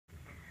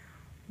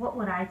What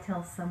would I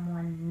tell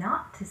someone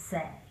not to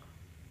say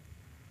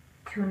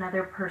to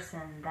another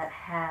person that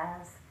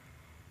has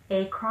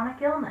a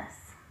chronic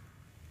illness?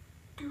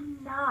 Do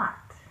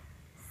not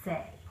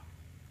say,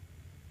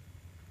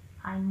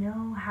 "I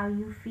know how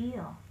you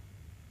feel."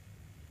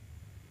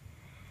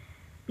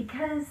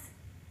 Because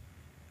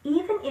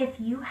even if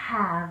you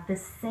have the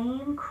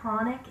same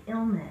chronic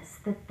illness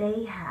that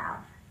they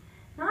have,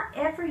 not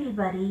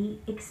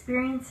everybody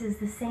experiences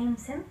the same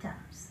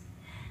symptoms.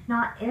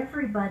 Not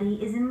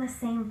everybody is in the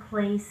same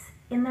place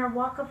in their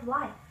walk of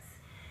life.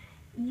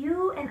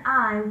 You and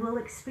I will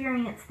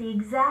experience the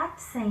exact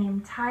same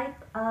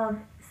type of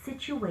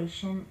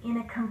situation in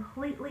a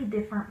completely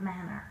different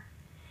manner.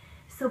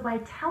 So by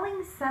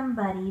telling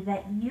somebody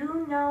that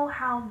you know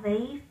how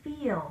they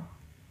feel,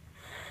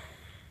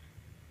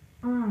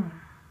 no,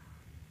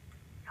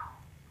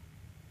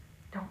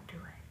 don't do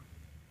it.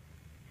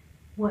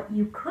 What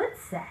you could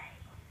say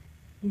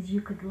is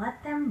you could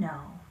let them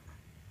know,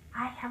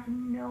 "I have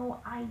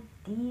no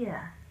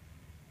idea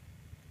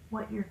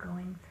what you're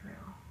going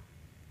through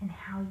and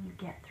how you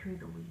get through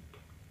the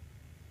week,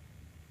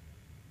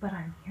 but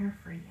I'm here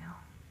for you.